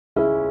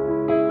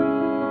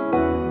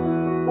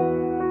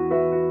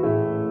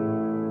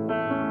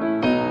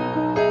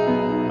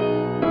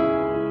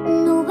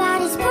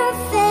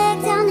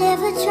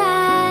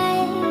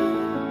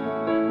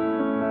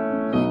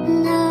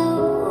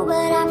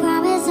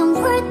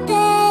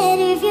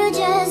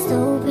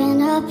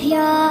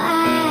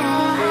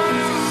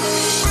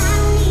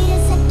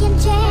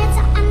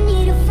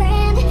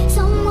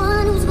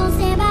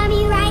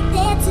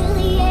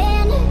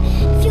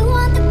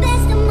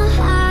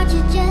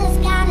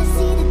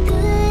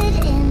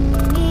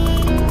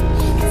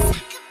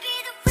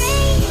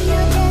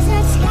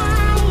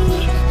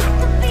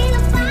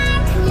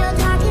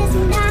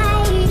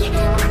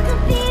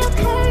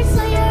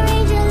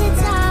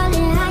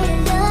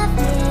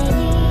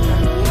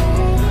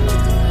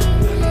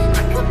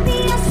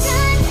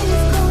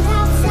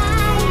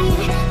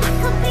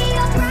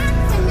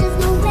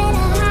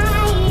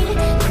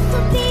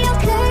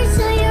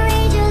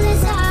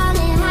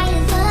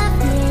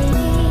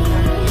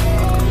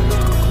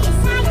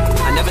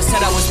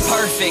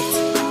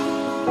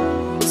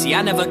perfect. See,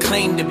 I never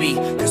claimed to be,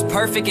 cause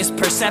perfect is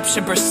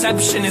perception,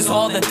 perception is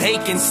all that they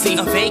can see.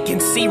 A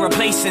vacancy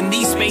replacing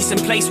these space and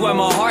place where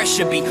my heart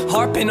should be.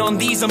 Harping on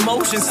these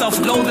emotions,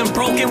 self-loathing,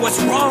 broken,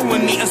 what's wrong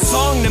with me? A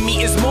song to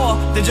me is more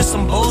than just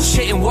some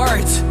bullshit in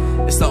words.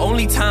 It's the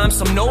only time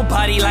some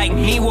nobody like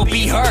me will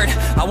be heard.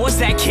 I was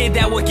that kid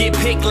that would get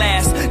picked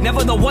last,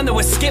 never the one that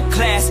would skip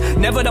class,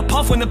 never the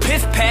puff when the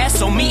piff passed.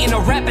 So me and a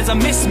rap is a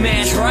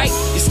mismatch, right?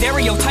 You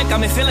stereotype,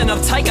 I've been feeling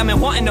uptight, I've been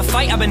wanting to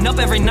fight, I've been up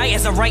every night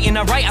as I write and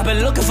I write. I've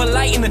been looking for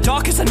light in the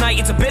darkest of night,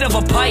 it's a bit of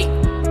a bite.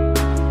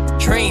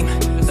 Dream,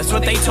 that's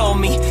what they told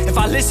me. If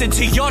I listened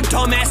to your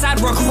dumb ass,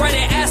 I'd regret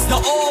it as the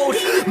old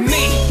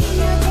me.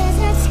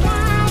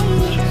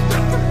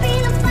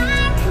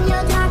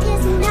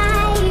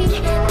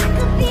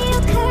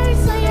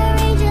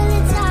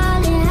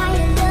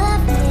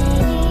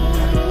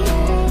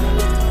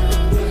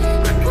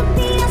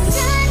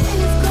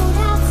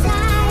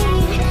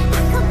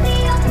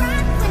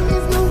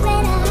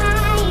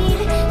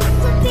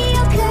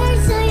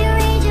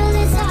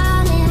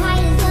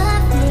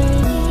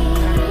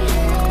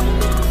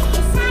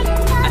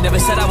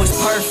 Said I was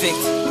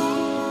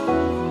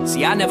perfect.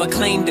 See, I never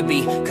claimed to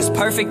be, cause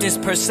perfect is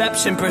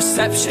perception,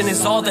 perception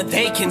is all that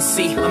they can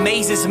see.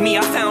 Amazes me,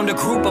 I found a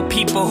group of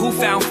people who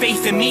found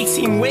faith in me.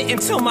 Team wit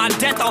until my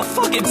death, I'll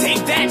fucking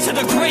take that to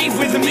the grave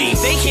with me.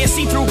 They can't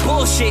see through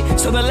bullshit,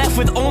 so they're left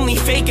with only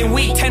fake and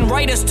weak. 10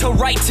 writers to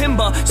write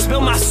timber,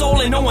 spill my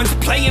soul and no one's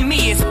playing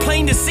me. It's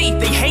plain to see,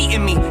 they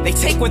hating me, they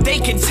take what they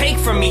can take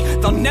from me.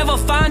 They'll never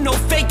find no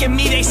fake in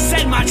me, they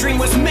said my dream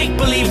was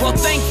make-believe. Well,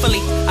 thankfully,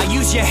 I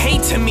use your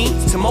hate to me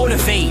to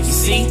motivate. You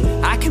see,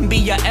 I can be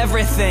your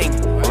everything,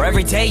 or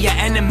every day your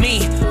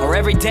enemy, or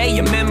every day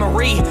your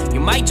memory. You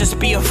might just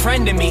be a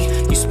friend to me,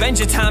 you spend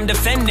your time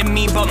defending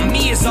me, but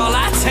me is all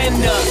I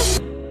tend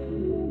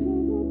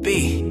to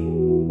be.